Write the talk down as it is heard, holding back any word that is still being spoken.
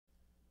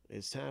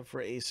It's time for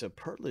a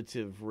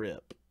superlative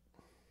rip.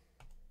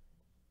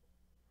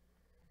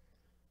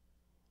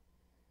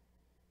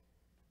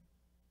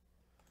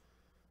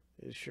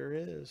 It sure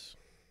is.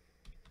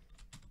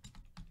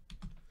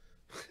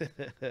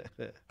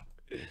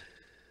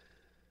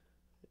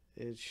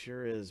 It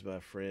sure is,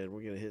 my friend.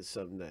 We're going to hit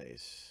something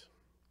nice.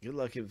 Good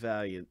luck and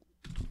Valiant.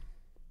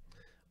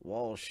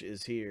 Walsh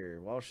is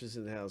here. Walsh is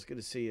in the house. Good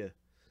to see you.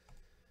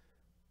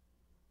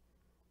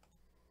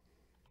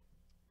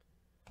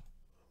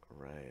 All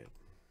right.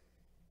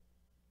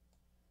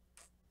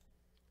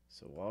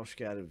 So Walsh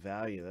got in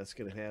value. That's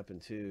going to happen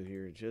too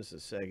here in just a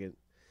second.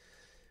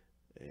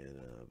 And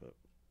but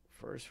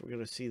first, we're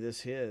going to see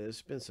this hit.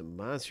 There's been some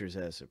monsters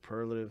at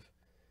Superlative.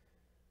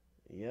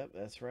 Yep,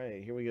 that's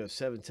right. Here we go.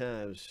 7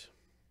 times.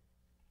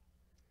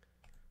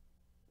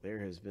 There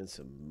has been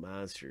some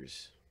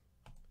monsters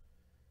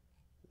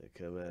that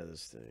come out of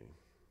this thing.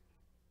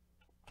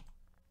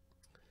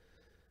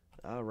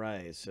 All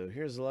right. So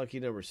here's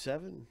lucky number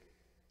 7.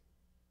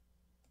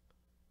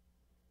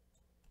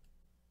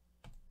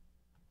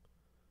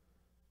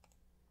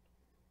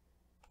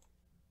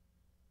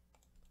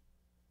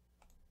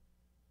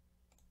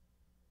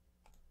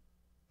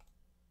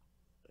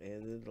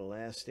 And then the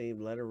last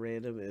name letter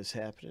random is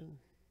happening.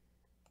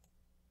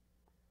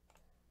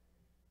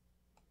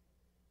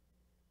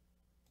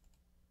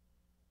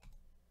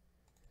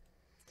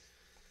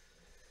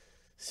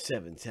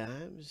 Seven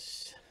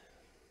times.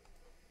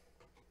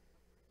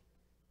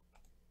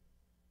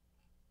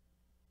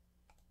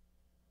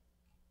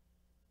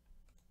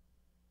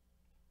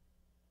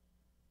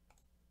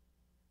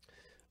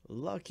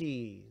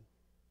 Lucky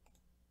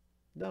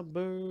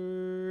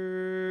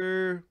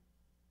number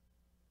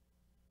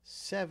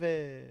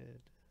 7.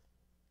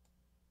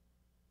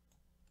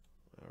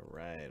 All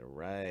right, all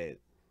right.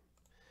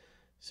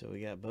 So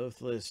we got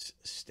both lists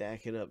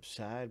stacking up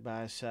side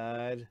by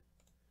side.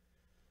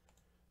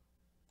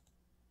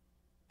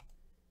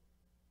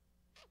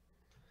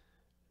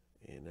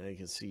 And now you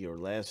can see your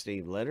last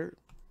name letter.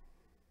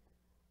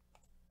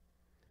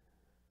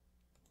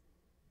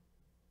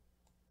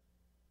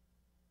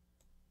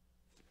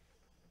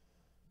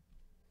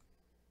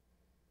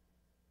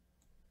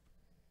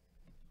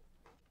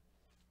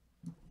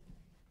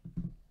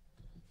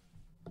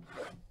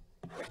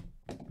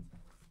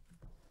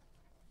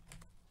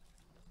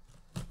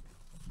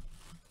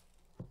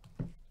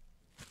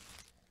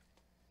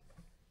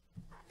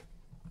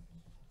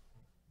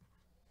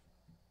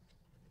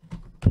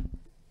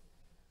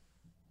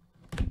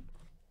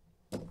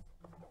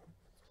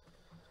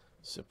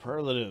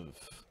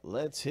 Superlative.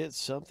 Let's hit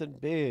something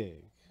big.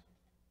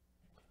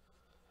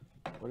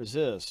 What is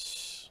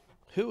this?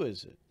 Who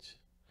is it?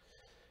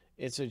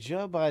 It's a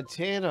Joe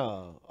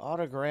Montana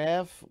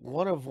autograph,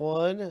 1 of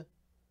 1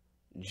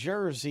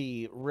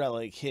 jersey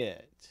relic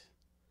hit.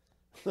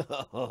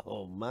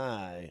 Oh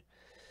my.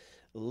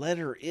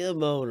 Letter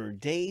M owner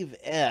Dave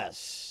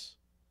S.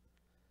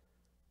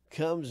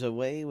 comes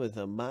away with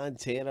a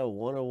Montana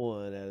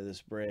 101 out of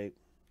this break.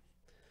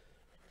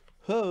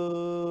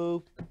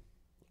 Ho!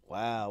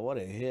 Wow, what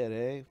a hit,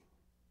 eh?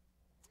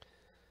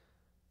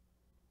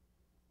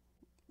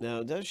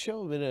 Now, it does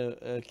show him in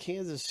a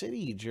Kansas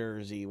City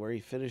jersey where he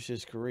finished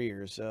his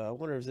career. So I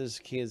wonder if this is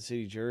Kansas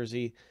City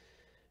jersey.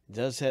 It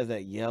does have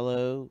that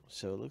yellow,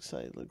 so it looks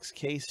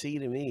KC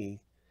to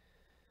me.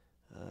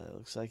 It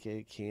looks like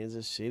a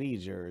Kansas City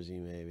jersey,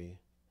 maybe.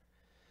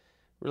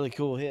 Really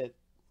cool hit.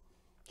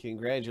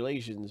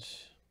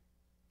 Congratulations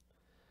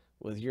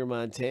with your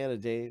Montana,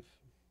 Dave.